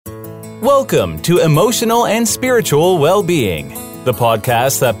Welcome to Emotional and Spiritual Well-Being, the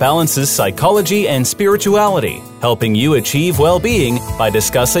podcast that balances psychology and spirituality, helping you achieve well-being by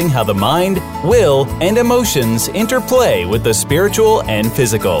discussing how the mind, will, and emotions interplay with the spiritual and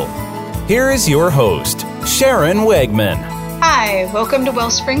physical. Here is your host, Sharon Wegman. Hi, welcome to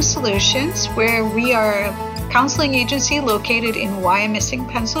Wellspring Solutions, where we are a counseling agency located in Wyomissing,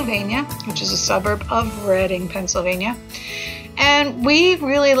 Pennsylvania, which is a suburb of Reading, Pennsylvania. And we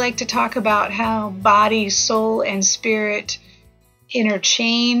really like to talk about how body, soul, and spirit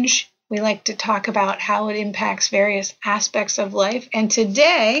interchange. We like to talk about how it impacts various aspects of life. And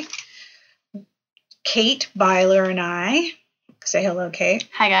today, Kate Byler and I, say hello, Kate.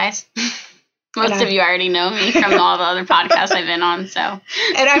 Hi, guys. Most of you already know me from all the other podcasts I've been on, so.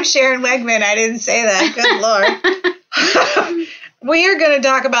 And I'm Sharon Wegman. I didn't say that. Good Lord. We are going to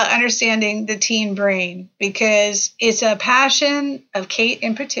talk about understanding the teen brain because it's a passion of Kate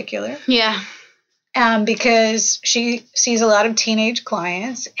in particular. Yeah. Because she sees a lot of teenage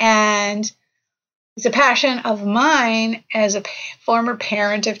clients, and it's a passion of mine as a former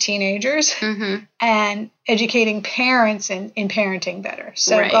parent of teenagers and educating parents in parenting better.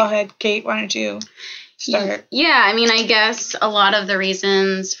 So Go ahead, Kate, why don't you start? Yeah, I mean, I guess a lot of the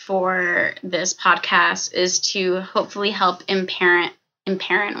reasons for this podcast is to hopefully help empower some of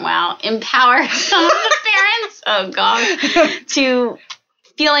the parents, to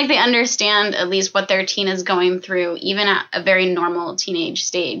feel like they understand at least what their teen is going through, even at a very normal teenage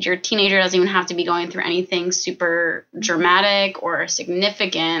stage. Your teenager doesn't even have to be going through anything super dramatic or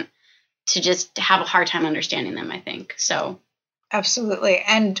significant to just have a hard time understanding them, I think. So, absolutely.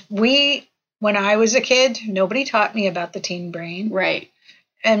 And when I was a kid, nobody taught me about the teen brain. Right.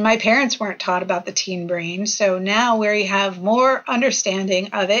 And my parents weren't taught about the teen brain. So now we have more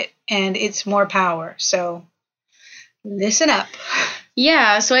understanding of it and it's more power. So listen up.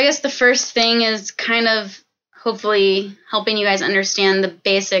 Yeah. So I guess the first thing is kind of hopefully helping you guys understand the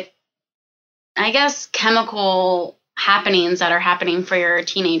basic, I guess, chemical happenings that are happening for your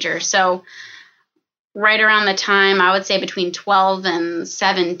teenager. So right around the time, I would say between 12 and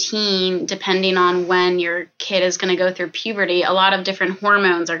 17, depending on when your kid is going to go through puberty, a lot of different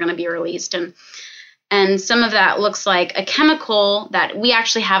hormones are going to be released. And some of that looks like a chemical that we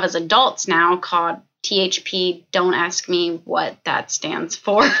actually have as adults now called THP. Don't ask me what that stands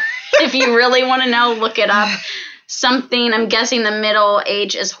for. If you really want to know, look it up. Something, I'm guessing the middle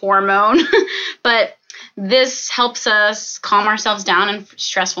age is hormone. But this helps us calm ourselves down in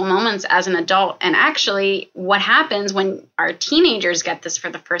stressful moments as an adult. And actually, what happens when our teenagers get this for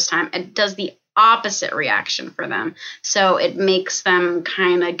the first time, it does the opposite reaction for them. So it makes them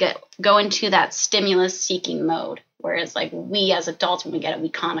kind of go into that stimulus-seeking mode. Whereas like we as adults, when we get it, we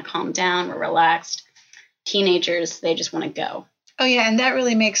kind of calm down, we're relaxed. Teenagers, they just want to go. Oh, yeah, and that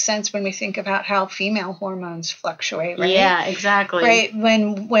really makes sense when we think about how female hormones fluctuate, right? Yeah, exactly. Right,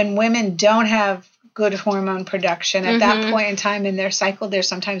 when women don't have good hormone production at that point in time in their cycle, they're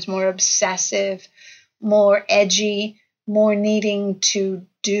sometimes more obsessive, more edgy, more needing to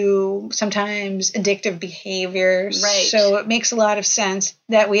do sometimes addictive behaviors. Right. So it makes a lot of sense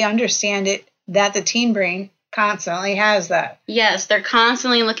that we understand it, that the teen brain constantly has that. Yes, they're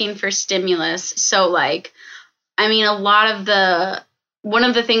constantly looking for stimulus. So like, I mean, one of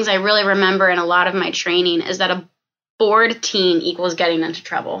the things I really remember in a lot of my training is that a bored teen equals getting into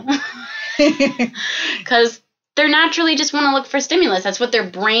trouble. Because they're naturally just want to look for stimulus. That's what their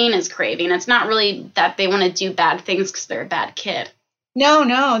brain is craving. It's not really that they want to do bad things because they're a bad kid.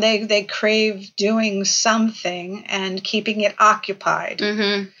 No, they crave doing something and keeping it occupied.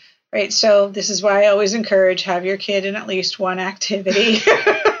 Right, so this is why I always encourage have your kid in at least one activity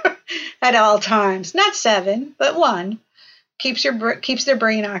at all times. Not 7, but 1. Keeps their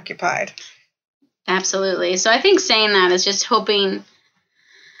brain occupied. Absolutely. So I think saying that is just hoping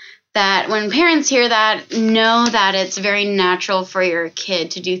that when parents hear that, know that it's very natural for your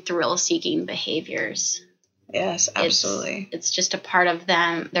kid to do thrill-seeking behaviors. Yes, absolutely. It's just a part of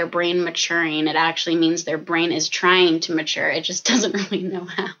their brain maturing. It actually means their brain is trying to mature. It just doesn't really know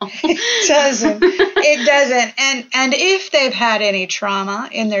how. It doesn't. And if they've had any trauma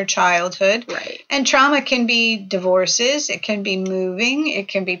in their childhood, right. And trauma can be divorces, it can be moving, it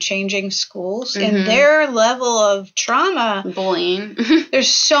can be changing schools. In their level of trauma, bullying. There's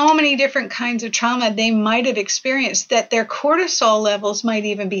so many different kinds of trauma they might have experienced that their cortisol levels might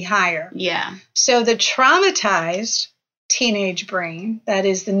even be higher. Yeah. So the traumatized teenage brain, that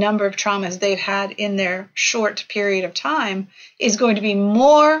is the number of traumas they've had in their short period of time, is going to be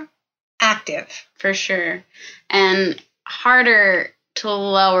more active. For sure. And harder to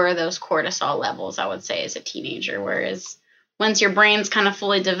lower those cortisol levels, I would say, as a teenager. Whereas once your brain's kind of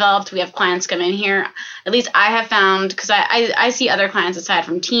fully developed, we have clients come in here. At least I have found, because I see other clients aside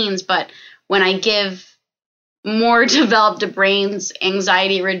from teens, but when I give more developed brains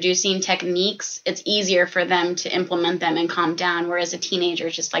anxiety-reducing techniques, it's easier for them to implement them and calm down, whereas a teenager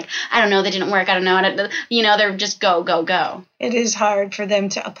is just like, I don't know, that didn't work, I don't know, they're just go, go, go. It is hard for them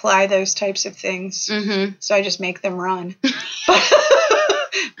to apply those types of things, so I just make them run.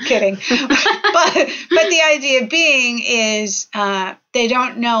 Kidding. but the idea being is they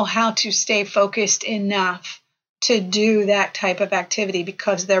don't know how to stay focused enough to do that type of activity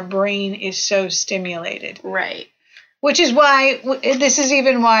because their brain is so stimulated. Right. Which is why, this is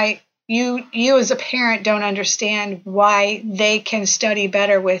even why you as a parent don't understand why they can study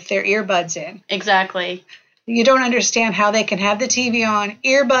better with their earbuds in. Exactly. You don't understand how they can have the TV on,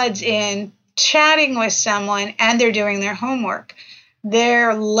 earbuds in, chatting with someone, and they're doing their homework.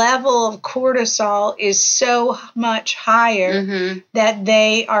 Their level of cortisol is so much higher that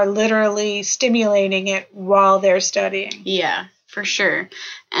they are literally stimulating it while they're studying. Yeah, for sure.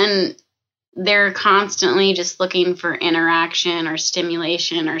 And they're constantly just looking for interaction or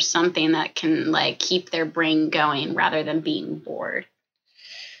stimulation or something that can like keep their brain going rather than being bored.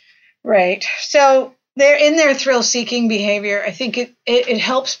 Right. So they're in their thrill-seeking behavior. I think it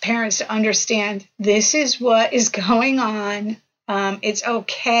helps parents to understand this is what is going on. It's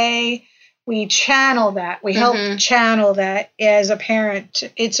okay. We channel that. We help channel that as a parent.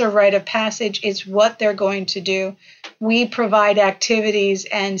 It's a rite of passage. It's what they're going to do. We provide activities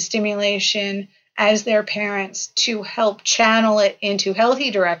and stimulation as their parents to help channel it into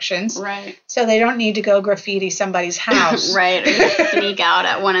healthy directions. Right. So they don't need to go graffiti somebody's house. Right. Or sneak out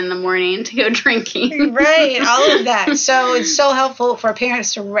at 1 a.m. to go drinking. Right. All of that. So it's so helpful for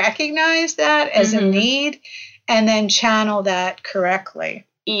parents to recognize that as a need and then channel that correctly.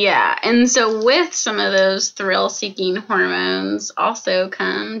 Yeah, and so with some of those thrill-seeking hormones also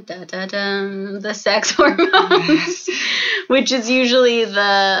come the sex hormones, which is usually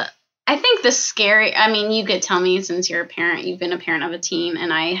the scary, I mean, you could tell me since you're a parent, you've been a parent of a teen,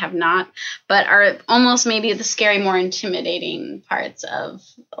 and I have not, but are almost maybe the scary, more intimidating parts of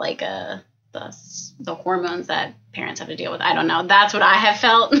like the hormones that parents have to deal with. I don't know. That's what I have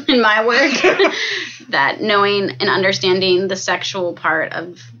felt in my work, that knowing and understanding the sexual part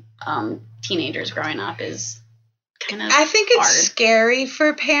of teenagers growing up is kind of I think it's hard. Scary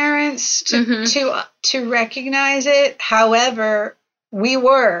for parents to recognize it. However, we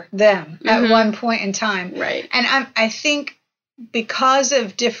were them at one point in time. Right. And I think because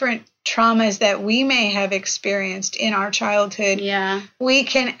of different traumas that we may have experienced in our childhood, we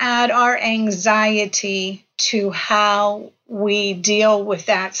can add our anxiety to how we deal with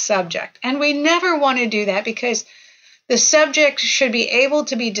that subject. And we never want to do that because the subject should be able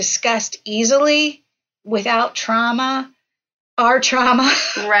to be discussed easily without trauma, our trauma.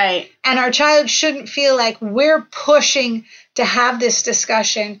 Right. And our child shouldn't feel like we're pushing to have this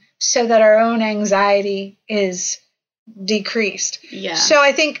discussion so that our own anxiety is decreased. Yeah. So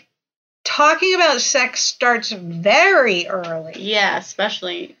I think talking about sex starts very early. Yeah,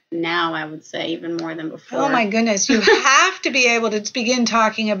 especially now, I would say, even more than before. Oh, my goodness. You have to be able to begin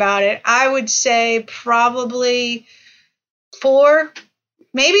talking about it. I would say probably 4,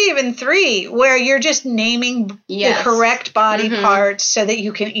 maybe even 3, where you're just naming the correct body parts so that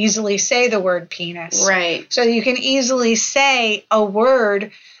you can easily say the word penis. Right. So you can easily say a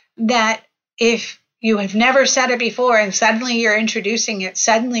word that if you have never said it before and suddenly you're introducing it,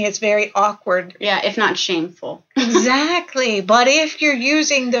 suddenly it's very awkward. Yeah, if not shameful. Exactly. But if you're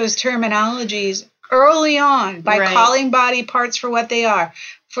using those terminologies early on by calling body parts for what they are,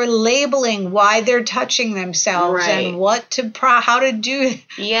 for labeling why they're touching themselves and how to do,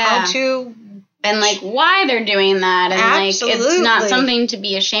 how to... And, like, why they're doing that. And, Absolutely. like, it's not something to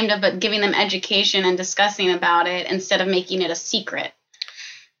be ashamed of, but giving them education and discussing about it instead of making it a secret.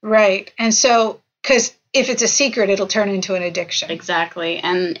 Right. And so... Because if it's a secret, it'll turn into an addiction. Exactly.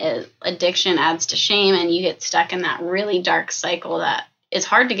 And addiction adds to shame, and you get stuck in that really dark cycle that is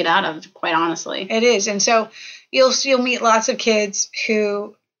hard to get out of, quite honestly. It is. And so you'll meet lots of kids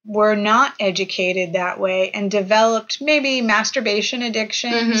who were not educated that way and developed maybe masturbation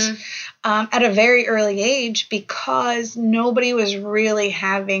addictions at a very early age because nobody was really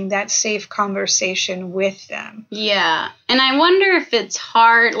having that safe conversation with them. Yeah. And I wonder if it's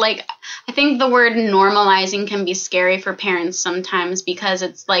hard. Like, I think the word normalizing can be scary for parents sometimes because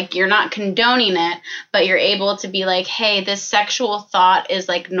it's like you're not condoning it, but you're able to be like, hey, this sexual thought is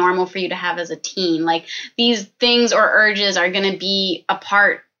like normal for you to have as a teen. Like, these things or urges are going to be a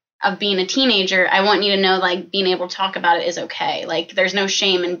part of being a teenager. I want you to know, like, being able to talk about it is okay. Like, there's no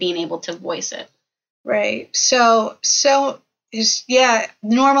shame in being able to voice it. Right. So is,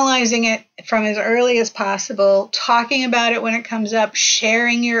 normalizing it from as early as possible, talking about it when it comes up,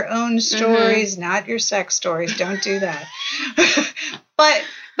 sharing your own stories, not your sex stories. Don't do that. But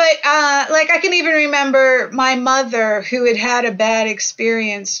like I can even remember my mother, who had had a bad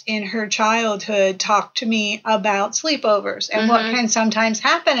experience in her childhood, talk to me about sleepovers and what can sometimes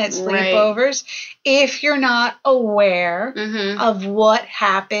happen at sleepovers if you're not aware of what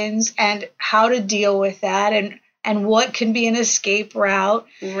happens and how to deal with that and what can be an escape route.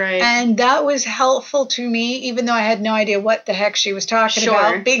 Right. And that was helpful to me, even though I had no idea what the heck she was talking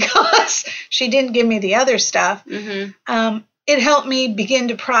about, because she didn't give me the other stuff. It helped me begin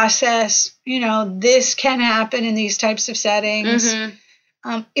to process, this can happen in these types of settings.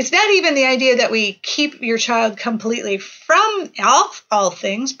 It's not even the idea that we keep your child completely from all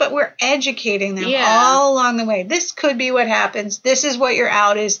things, but we're educating them all along the way. This could be what happens. This is what your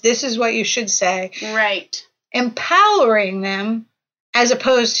out is. This is what you should say. Right. Empowering them as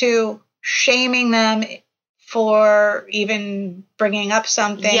opposed to shaming them for even bringing up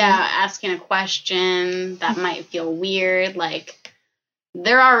something. Yeah, asking a question that might feel weird. Like,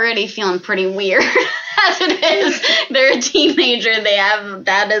 they're already feeling pretty weird as it is. They're a teenager.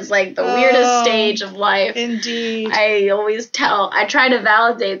 That is like the weirdest stage of life. Indeed. I try to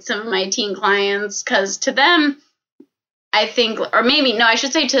validate some of my teen clients, because to them, I think, or maybe, no, I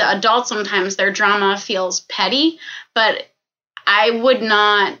should say to adults sometimes their drama feels petty, but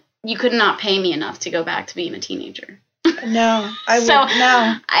you could not pay me enough to go back to being a teenager. No, I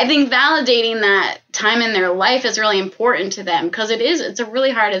think validating that time in their life is really important to them, because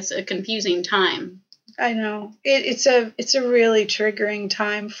it's a confusing time. I know. It's a really triggering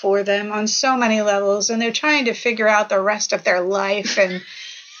time for them on so many levels, and they're trying to figure out the rest of their life, and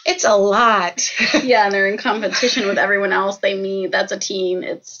it's a lot. Yeah, and they're in competition with everyone else they meet. That's a teen.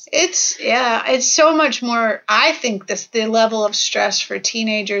 It's so much more. I think the level of stress for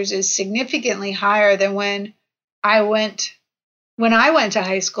teenagers is significantly higher than when I went to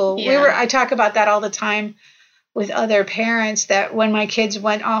high school. Yeah. I talk about that all the time with other parents, that when my kids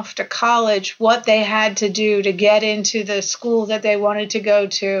went off to college, what they had to do to get into the school that they wanted to go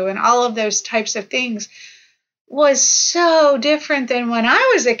to, and all of those types of things, was so different than when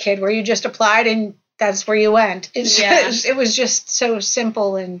I was a kid, where you just applied and that's where you went. It was just so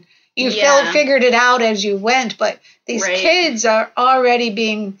simple, and you figured it out as you went. But these kids are already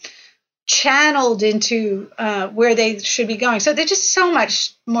being channeled into where they should be going. So they're just so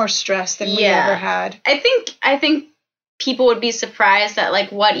much more stress than we ever had. I think people would be surprised at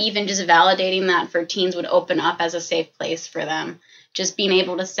like what even just validating that for teens would open up as a safe place for them. Just being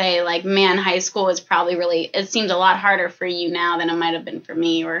able to say, like, man, high school is probably it seems a lot harder for you now than it might have been for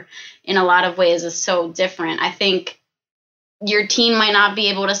me, or in a lot of ways is so different. I think your teen might not be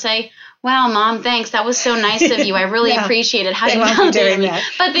able to say, wow, Mom, thanks. That was so nice of you. I really appreciate it. How you validated me.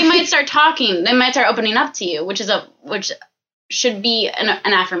 But they might start talking. They might start opening up to you, which should be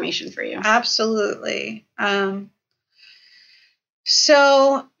an affirmation for you. Absolutely.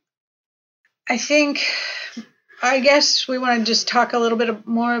 So I guess we want to just talk a little bit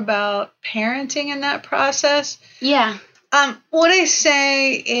more about parenting in that process. Yeah. What I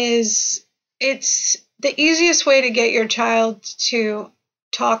say is, it's the easiest way to get your child to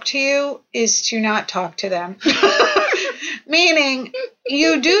talk to you is to not talk to them. Meaning,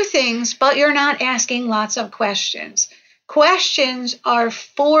 you do things, but you're not asking lots of questions. Questions are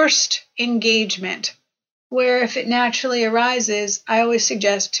forced engagement, where if it naturally arises, I always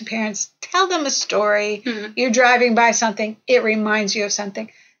suggest to parents, tell them a story. You're driving by something, it reminds you of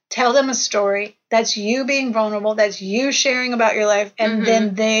something. Tell them a story. That's you being vulnerable. That's you sharing about your life. And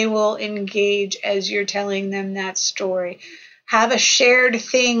then they will engage as you're telling them that story. Have a shared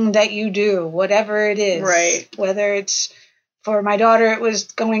thing that you do, whatever it is. Right. Whether it's, for my daughter, it was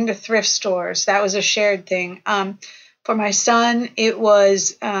going to thrift stores. That was a shared thing. For my son, it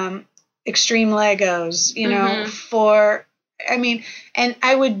was extreme Legos, and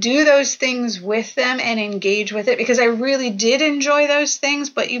I would do those things with them and engage with it, because I really did enjoy those things.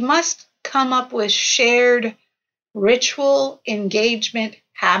 But you must come up with shared ritual engagement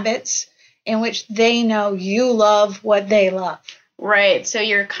habits in which they know you love what they love. Right. So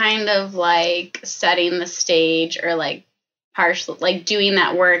you're kind of like setting the stage, or like partially like doing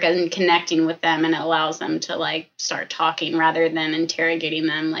that work and connecting with them, and it allows them to like start talking rather than interrogating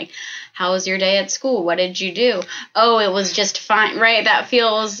them. Like, how was your day at school? What did you do? Oh, it was just fine. Right. That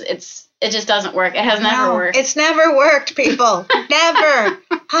feels, it just doesn't work. It has never worked. It's never worked, people. Never.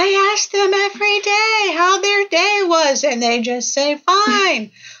 I ask them every day how their day was, and they just say,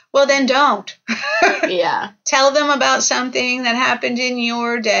 fine. Well, then don't. Yeah. Tell them about something that happened in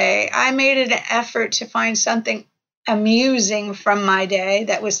your day. I made an effort to find something amusing from my day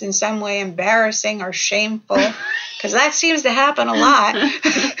that was in some way embarrassing or shameful, because that seems to happen a lot.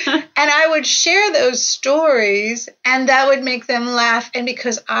 And I would share those stories, and that would make them laugh. And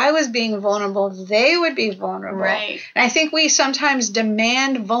because I was being vulnerable, they would be vulnerable. Right. And I think we sometimes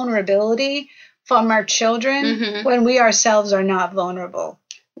demand vulnerability from our children when we ourselves are not vulnerable.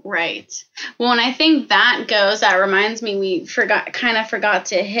 Right. Well, and I think that reminds me, we forgot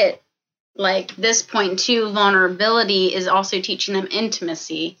to hit like this point too. Vulnerability is also teaching them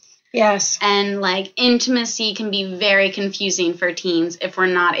intimacy. Yes. And like intimacy can be very confusing for teens if we're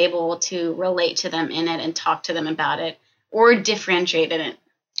not able to relate to them in it and talk to them about it or differentiate in it.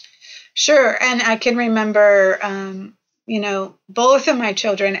 Sure. And I can remember, both of my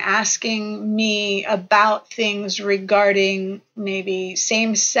children asking me about things regarding maybe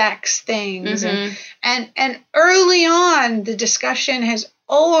same-sex things. And early on, the discussion has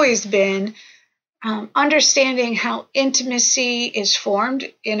always been understanding how intimacy is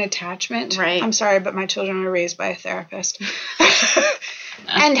formed in attachment. Right. I'm sorry, but my children were raised by a therapist.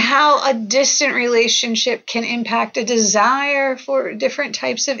 And how a distant relationship can impact a desire for different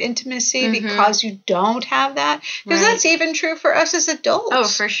types of intimacy because you don't have that. Because that's even true for us as adults. Oh,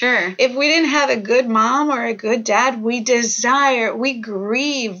 for sure. If we didn't have a good mom or a good dad, we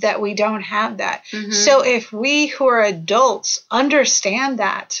grieve that we don't have that. So if we who are adults understand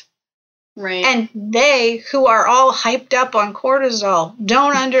that, right, and they who are all hyped up on cortisol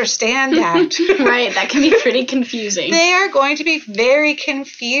don't understand that. Right, that can be pretty confusing. They are going to be very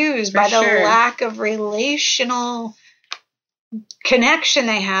confused by the sure. lack of relational connection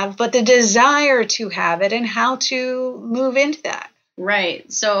they have, but the desire to have it and how to move into that. Right.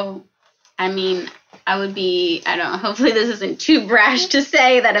 So, I mean, hopefully this isn't too brash to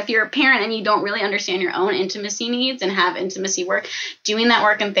say that if you're a parent and you don't really understand your own intimacy needs and have intimacy work, doing that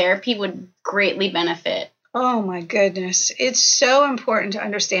work in therapy would greatly benefit. Oh my goodness. It's so important to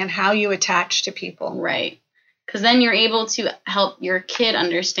understand how you attach to people. Right. Because then you're able to help your kid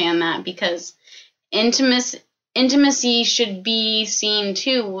understand that, because intimacy should be seen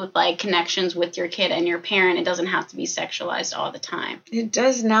too with like connections with your kid and your parent. It doesn't have to be sexualized all the time. It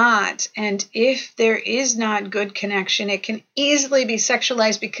does not. And if there is not good connection, it can easily be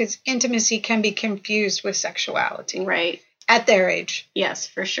sexualized because intimacy can be confused with sexuality. Right. At their age. Yes,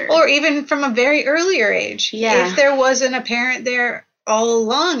 for sure. Or even from a very earlier age. Yeah. If there wasn't a parent there all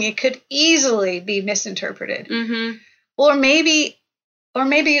along, it could easily be misinterpreted. Or maybe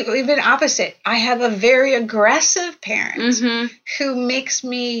even opposite. I have a very aggressive parent who makes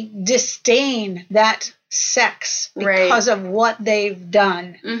me disdain that sex because of what they've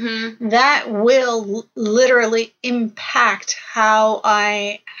done. That will literally impact how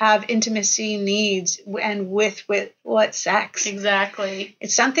I have intimacy needs and with what sex. Exactly.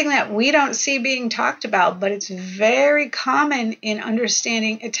 It's something that we don't see being talked about, but it's very common in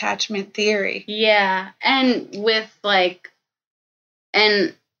understanding attachment theory. Yeah. And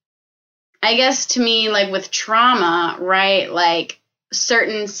and I guess to me, like with trauma, right, like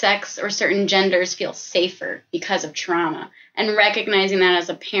certain sex or certain genders feel safer because of trauma. And recognizing that as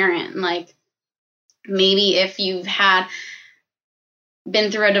a parent, like maybe if you've been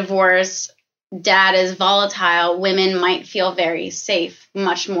through a divorce, dad is volatile, women might feel very safe,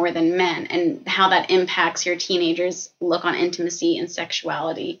 much more than men. And how that impacts your teenagers' look on intimacy and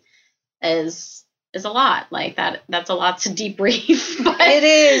sexuality is a lot. Like that's a lot to debrief. But it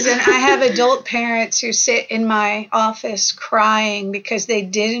is. And I have adult parents who sit in my office crying because they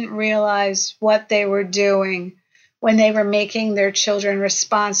didn't realize what they were doing when they were making their children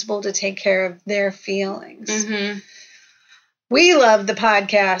responsible to take care of their feelings. We love the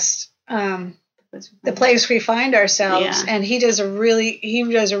podcast, The Place We Find Ourselves, and he does a really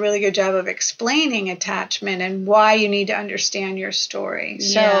good job of explaining attachment and why you need to understand your story.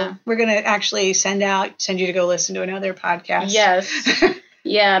 So we're going to actually send you to go listen to another podcast. Yes.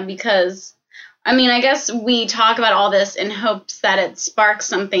 Yeah, because I mean, I guess we talk about all this in hopes that it sparks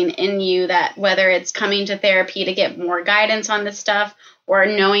something in you, that whether it's coming to therapy to get more guidance on this stuff or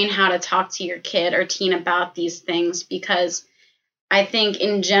knowing how to talk to your kid or teen about these things, because I think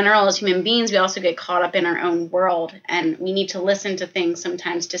in general, as human beings, we also get caught up in our own world, and we need to listen to things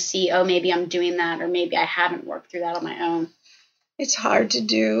sometimes to see, oh, maybe I'm doing that, or maybe I haven't worked through that on my own. It's hard to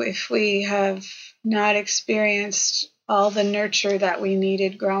do if we have not experienced all the nurture that we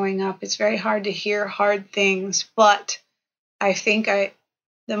needed growing up. It's very hard to hear hard things, but I think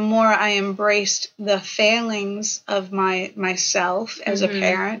the more I embraced the failings of myself as a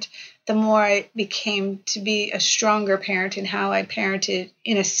parent, the more I became to be a stronger parent in how I parented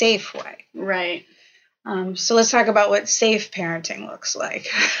in a safe way. Right. So let's talk about what safe parenting looks like.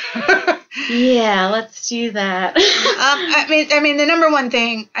 Yeah, let's do that. I mean, the number one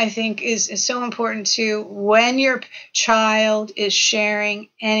thing I think is so important too, when your child is sharing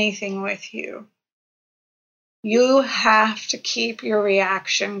anything with you, you have to keep your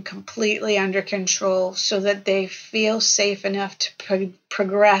reaction completely under control so that they feel safe enough to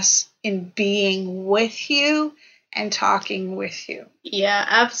progress in being with you and talking with you. Yeah,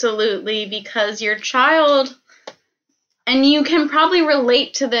 absolutely. Because your child, and you can probably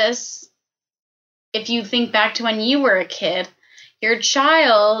relate to this if you think back to when you were a kid, your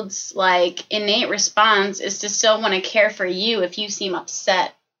child's like innate response is to still want to care for you if you seem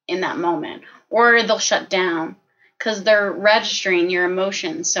upset in that moment, or they'll shut down because they're registering your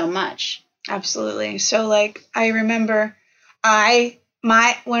emotions so much. Absolutely. So like I remember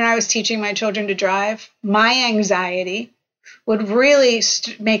when I was teaching my children to drive, my anxiety would really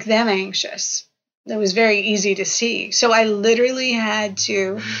make them anxious. It was very easy to see. So I literally had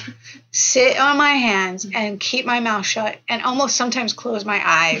to sit on my hands and keep my mouth shut and almost sometimes close my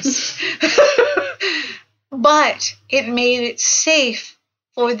eyes. But it made it safe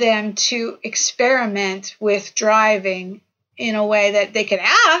for them to experiment with driving in a way that they could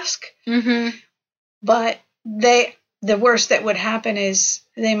ask. Mm-hmm. But the worst that would happen is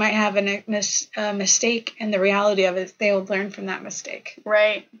they might have a mistake, and the reality of it, they will learn from that mistake.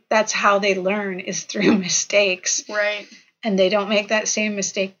 Right. That's how they learn, is through mistakes. Right. And they don't make that same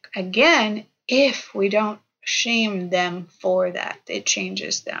mistake again if we don't shame them for that. It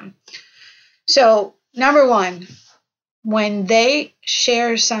changes them. So, number one, when they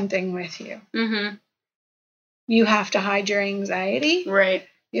share something with you, mm-hmm. you have to hide your anxiety. Right.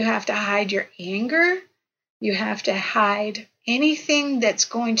 You have to hide your anger. You have to hide anything that's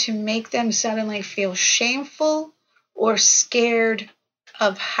going to make them suddenly feel shameful or scared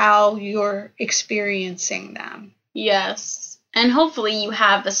of how you're experiencing them. Yes. And hopefully you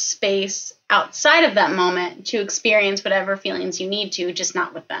have a space outside of that moment to experience whatever feelings you need to, just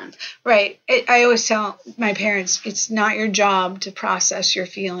not with them. Right. I always tell my parents, it's not your job to process your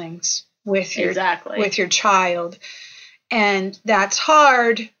feelings with your child. And that's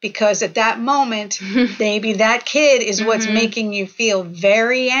hard because at that moment, maybe that kid is what's mm-hmm. making you feel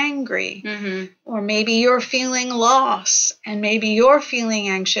very angry. Mm-hmm. Or maybe you're feeling loss, and maybe you're feeling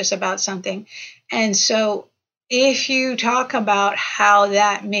anxious about something. And so if you talk about how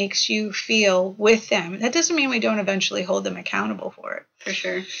that makes you feel with them, that doesn't mean we don't eventually hold them accountable for it. For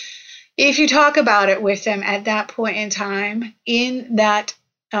sure. If you talk about it with them at that point in time, in that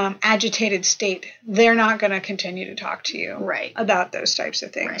agitated state, they're not going to continue to talk to you about those types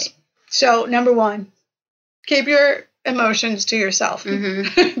of things. Right. So, number one, keep your emotions to yourself.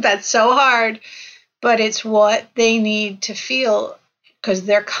 Mm-hmm. That's so hard, but it's what they need to feel because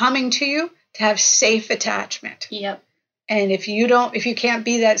they're coming to you to have safe attachment. Yep. And if you can't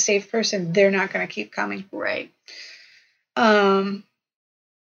be that safe person, they're not going to keep coming. Right. I'm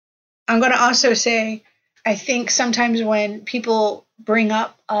going to also say, I think sometimes when people bring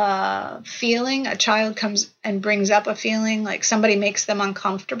up a feeling, a child comes and brings up a feeling, like somebody makes them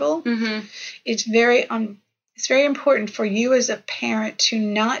uncomfortable, mm-hmm. it's very important for you as a parent to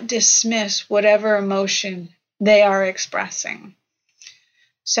not dismiss whatever emotion they are expressing.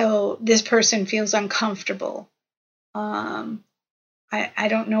 So this person feels uncomfortable. I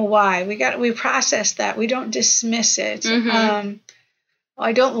don't know why. We process that. We don't dismiss it. Mm-hmm.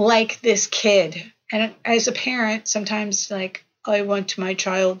 I don't like this kid. And as a parent, sometimes like, I want my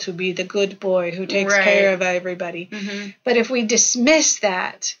child to be the good boy who takes care of everybody. Mm-hmm. But if we dismiss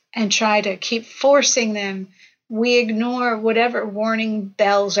that and try to keep forcing them, we ignore whatever warning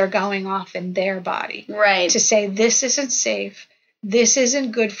bells are going off in their body. Right. To say, this isn't safe. This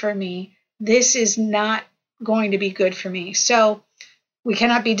isn't good for me. This is not going to be good for me. So we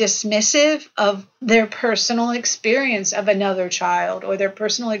cannot be dismissive of their personal experience of another child or their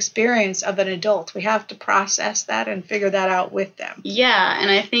personal experience of an adult. We have to process that and figure that out with them. Yeah,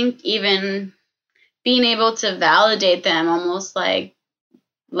 and I think even being able to validate them, almost like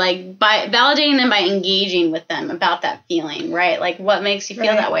by validating them by engaging with them about that feeling, right? Like, what makes you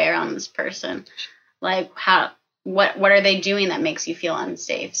feel that way around this person? Like, what are they doing that makes you feel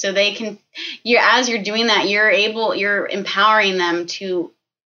unsafe? So they can, as you're doing that, you're empowering them to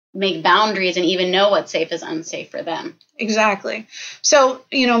make boundaries and even know what's safe is unsafe for them. Exactly. So,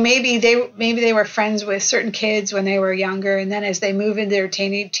 maybe they were friends with certain kids when they were younger, and then as they move into their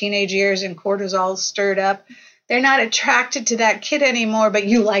teenage years and cortisol's stirred up, they're not attracted to that kid anymore, but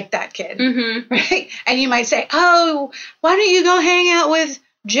you like that kid, mm-hmm. right? And you might say, oh, why don't you go hang out with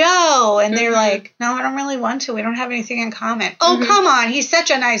Joe? And they're mm-hmm. like, no, I don't really want to. We don't have anything in common. Oh, mm-hmm. come on. He's such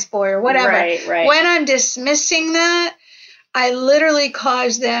a nice boy or whatever. Right. When I'm dismissing that, I literally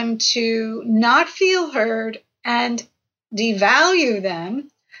cause them to not feel heard and devalue them.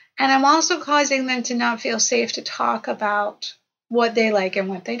 And I'm also causing them to not feel safe to talk about what they like and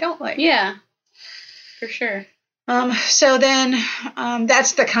what they don't like. Yeah, for sure. So then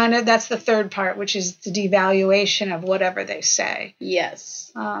that's the third part, which is the devaluation of whatever they say.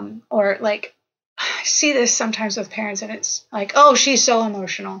 Yes. Or like, I see this sometimes with parents and it's like, oh, she's so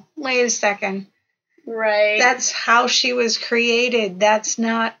emotional. Wait a second. Right. That's how she was created. That's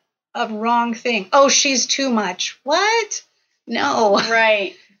not a wrong thing. Oh, she's too much. What? No.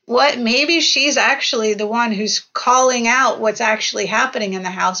 Right. What? Maybe she's actually the one who's calling out what's actually happening in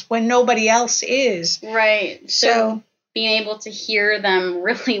the house when nobody else is. Right. So being able to hear them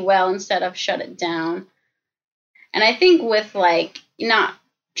really well instead of shut it down. And I think with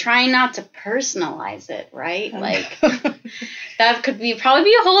trying not to personalize it, right? Like that could probably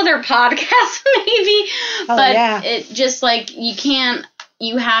be a whole other podcast maybe. But it just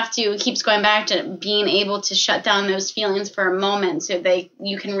you have to, it keeps going back to being able to shut down those feelings for a moment so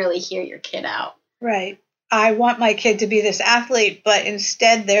you can really hear your kid out. Right. I want my kid to be this athlete, but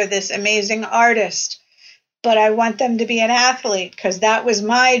instead they're this amazing artist. But I want them to be an athlete because that was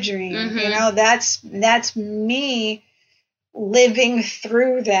my dream. Mm-hmm. That's me living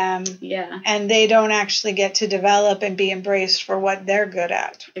through them. Yeah. And they don't actually get to develop and be embraced for what they're good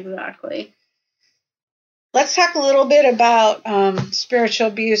at. Exactly. Let's talk a little bit about spiritual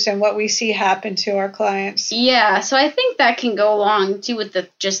abuse and what we see happen to our clients. Yeah, so I think that can go along too with the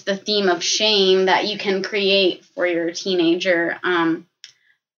theme of shame that you can create for your teenager.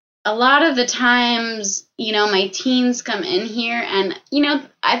 A lot of the times, my teens come in here and,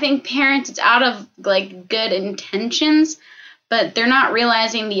 I think parents, it's out of good intentions, but they're not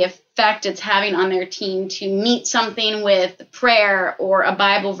realizing the effect it's having on their teen to meet something with prayer or a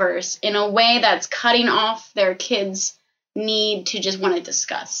Bible verse in a way that's cutting off their kids' need to just want to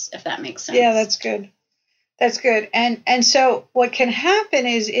discuss, if that makes sense. Yeah, that's good. That's good. And so what can happen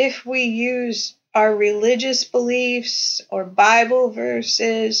is if we use our religious beliefs or Bible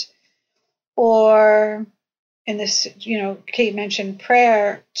verses or in this, Kate mentioned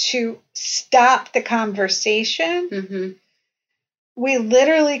prayer to stop the conversation, mm-hmm. we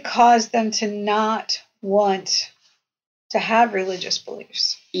literally cause them to not want to have religious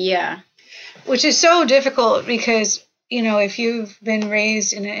beliefs. Yeah. Which is so difficult because, if you've been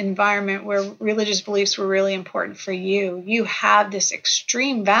raised in an environment where religious beliefs were really important for you, you have this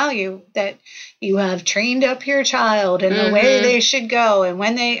extreme value that you have trained up your child in the way they should go. And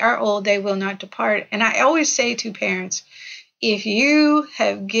when they are old, they will not depart. And I always say to parents, if you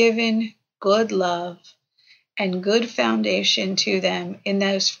have given good love and good foundation to them in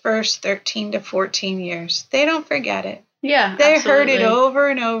those first 13 to 14 years, they don't forget it. Yeah, they absolutely. heard it over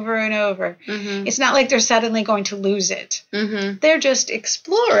and over and over. Mm-hmm. It's not like they're suddenly going to lose it. Mm-hmm. They're just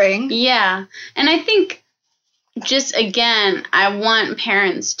exploring. Yeah. And I think just, again, I want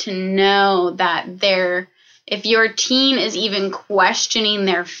parents to know that if your teen is even questioning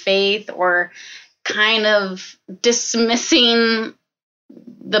their faith or kind of dismissing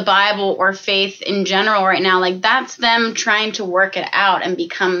the Bible or faith in general right now, that's them trying to work it out and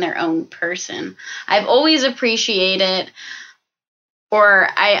become their own person. I've always appreciated, or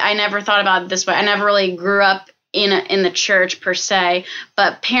I never thought about it this way. I never really grew up in the church per se,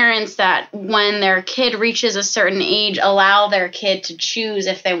 but parents that when their kid reaches a certain age, allow their kid to choose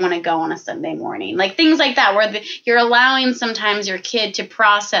if they want to go on a Sunday morning, things like that, where you're allowing sometimes your kid to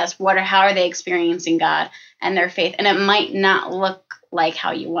process how are they experiencing God and their faith, and it might not look like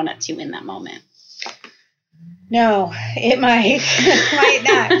how you want it to in that moment. No, it might. It might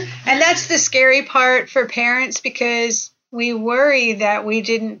not. And that's the scary part for parents because we worry that we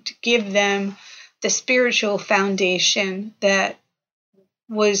didn't give them the spiritual foundation that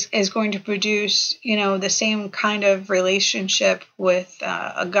is going to produce, the same kind of relationship with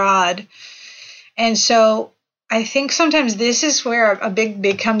a God. And so I think sometimes this is where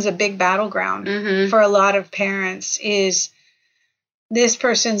becomes a big battleground for a lot of parents is this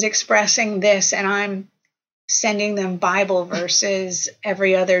person's expressing this and I'm sending them Bible verses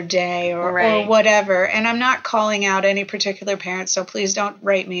every other day or whatever. And I'm not calling out any particular parent, so please don't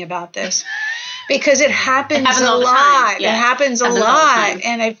write me about this because it happens a lot. Yeah. It happens a lot.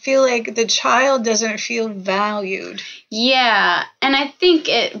 And I feel like the child doesn't feel valued. Yeah. And I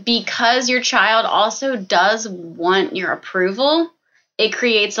think because your child also does want your approval, it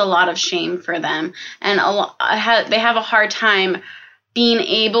creates a lot of shame for them. And they have a hard time being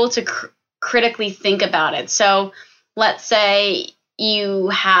able to critically think about it. So let's say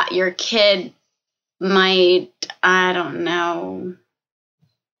your kid might, I don't know,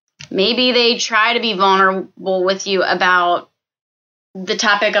 maybe they try to be vulnerable with you about the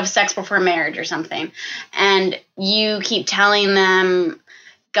topic of sex before marriage or something, and you keep telling them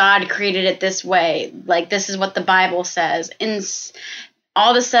God created it this way, like this is what the Bible says, and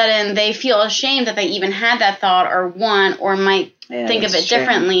all of a sudden they feel ashamed that they even had that thought or want or might think of it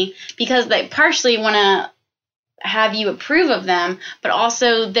differently, because they partially want to have you approve of them, but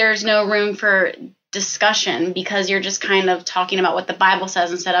also there's no room for discussion because you're just kind of talking about what the Bible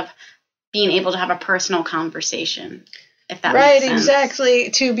says instead of being able to have a personal conversation, if that makes sense. Right, exactly.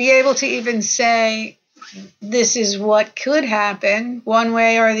 To be able to even say, this is what could happen one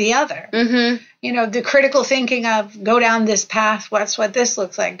way or the other. Mm-hmm. You know, the critical thinking of go down this path, that's what this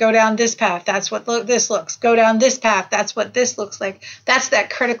looks like. Go down this path, that's what this looks. Go down this path, that's what this looks like. That's that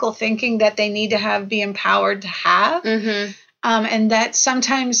critical thinking that they need to have, be empowered to have. Mm-hmm. And that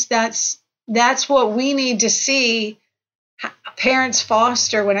sometimes that's what we need to see parents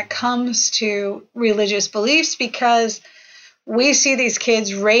foster when it comes to religious beliefs, because we see these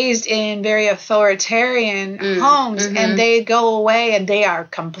kids raised in very authoritarian homes, and they go away and they are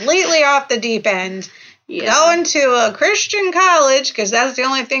completely off the deep end, going to a Christian college because that's the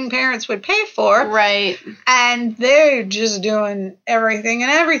only thing parents would pay for. Right. And they're just doing everything.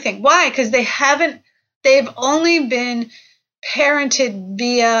 Why? Because they've only been parented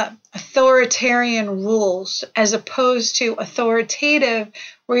via authoritarian rules as opposed to authoritative,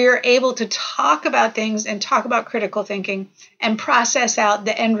 where you're able to talk about things and talk about critical thinking and process out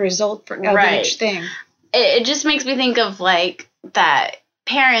the end result of each thing. It just makes me think of like that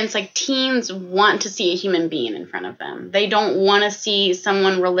parents, like teens, want to see a human being in front of them. They don't want to see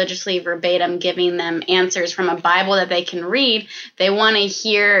someone religiously verbatim giving them answers from a Bible that they can read. They want to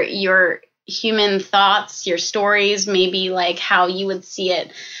hear your human thoughts, your stories, maybe like how you would see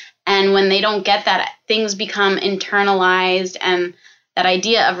it. And when they don't get that, things become internalized, and that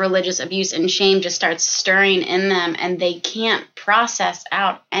idea of religious abuse and shame just starts stirring in them, and they can't process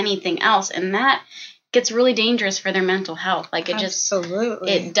out anything else. And that gets really dangerous for their mental health. Like it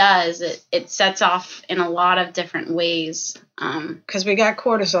Absolutely. It does. It sets off in a lot of different ways. Because we got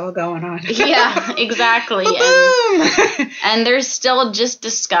cortisol going on. Yeah, exactly. And they're still just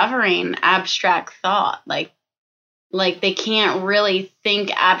discovering abstract thought. Like they can't really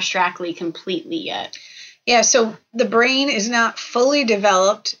think abstractly completely yet. Yeah, so the brain is not fully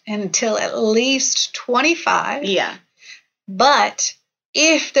developed until at least 25. Yeah. But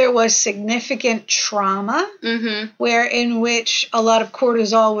if there was significant trauma, in which a lot of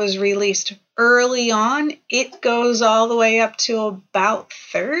cortisol was released early on, it goes all the way up to about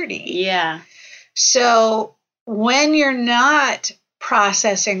 30. Yeah. So when you're not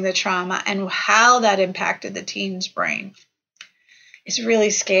processing the trauma and how that impacted the teen's brain, it's really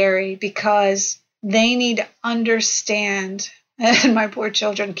scary, because they need to understand. And my poor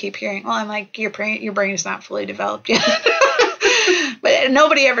children keep hearing, well, I'm like, your brain is not fully developed yet. But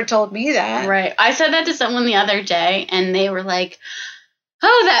nobody ever told me that. Right. I said that to someone the other day, and they were like,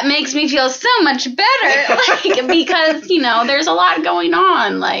 oh, that makes me feel so much better. Because, there's a lot going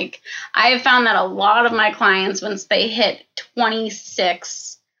on. Like, I have found that a lot of my clients, once they hit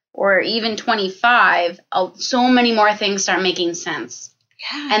 26 or even 25, so many more things start making sense.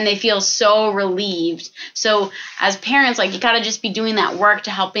 Yeah. And they feel so relieved. So as parents, you got to just be doing that work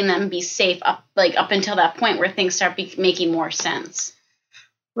to helping them be safe up until that point where things start making more sense.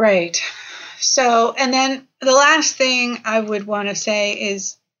 Right. So, and then the last thing I would want to say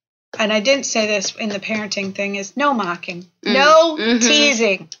is, and I didn't say this in the parenting thing, is no mocking, no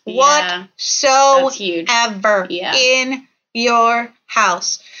teasing, whatsoever in your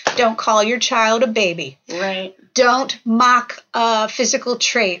house. Don't call your child a baby. Right. Don't mock a physical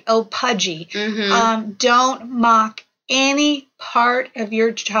trait. Oh, pudgy. Don't mock any part of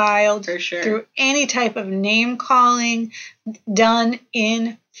your child through any type of name calling done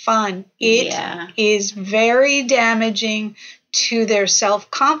in fun. It is very damaging to their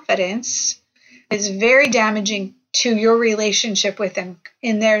self-confidence. It's very damaging to your relationship with them.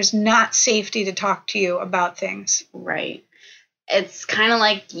 And there's not safety to talk to you about things. Right. It's kind of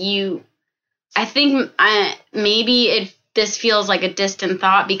like I think maybe this feels like a distant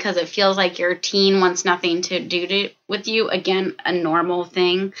thought, because it feels like your teen wants nothing to do with you. Again, a normal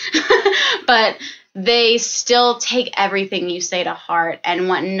thing. But they still take everything you say to heart and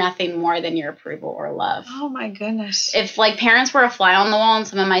want nothing more than your approval or love. Oh, my goodness. If parents were a fly on the wall in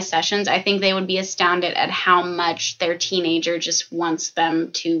some of my sessions, I think they would be astounded at how much their teenager just wants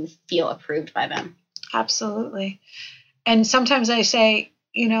them to feel approved by them. Absolutely. And sometimes I say,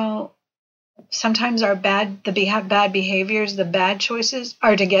 sometimes the bad behaviors, the bad choices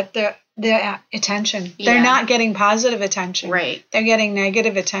are to get the attention. Yeah. They're not getting positive attention. Right. They're getting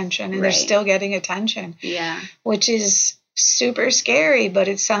negative attention, and they're Right. still getting attention. Yeah. Which is super scary, but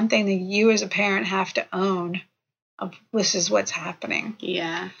it's something that you as a parent have to own. This is what's happening.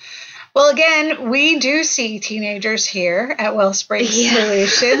 Yeah. Well, again, we do see teenagers here at Wellspring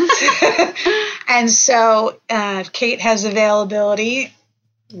Solutions. And so Kate has availability.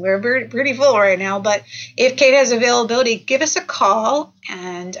 We're pretty full right now, but if Kate has availability, give us a call,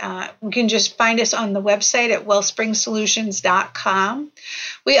 and you can just find us on the website at wellspringsolutions.com.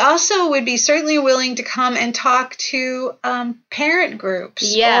 We also would be certainly willing to come and talk to parent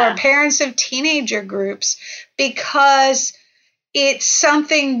groups or parents of teenager groups, because it's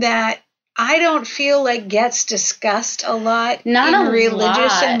something that I don't feel like gets discussed a lot in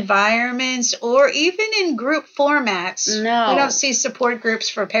religious environments or even in group formats. No. We don't see support groups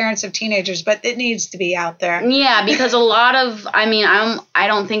for parents of teenagers, but it needs to be out there. Yeah, because a lot of, I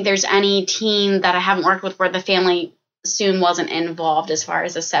don't think there's any teen that I haven't worked with where the family soon wasn't involved as far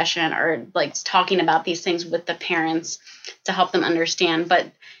as a session or like talking about these things with the parents to help them understand.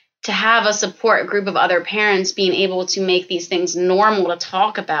 But to have a support group of other parents being able to make these things normal to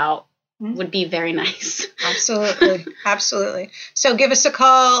talk about would be very nice. Absolutely. Absolutely. So give us a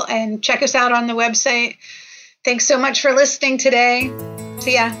call and check us out on the website. Thanks so much for listening today.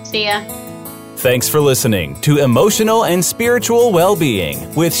 See ya. See ya. Thanks for listening to Emotional and Spiritual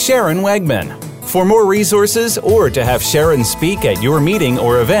Wellbeing with Sharon Wegman. For more resources or to have Sharon speak at your meeting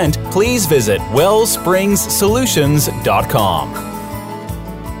or event, please visit wellspringssolutions.com.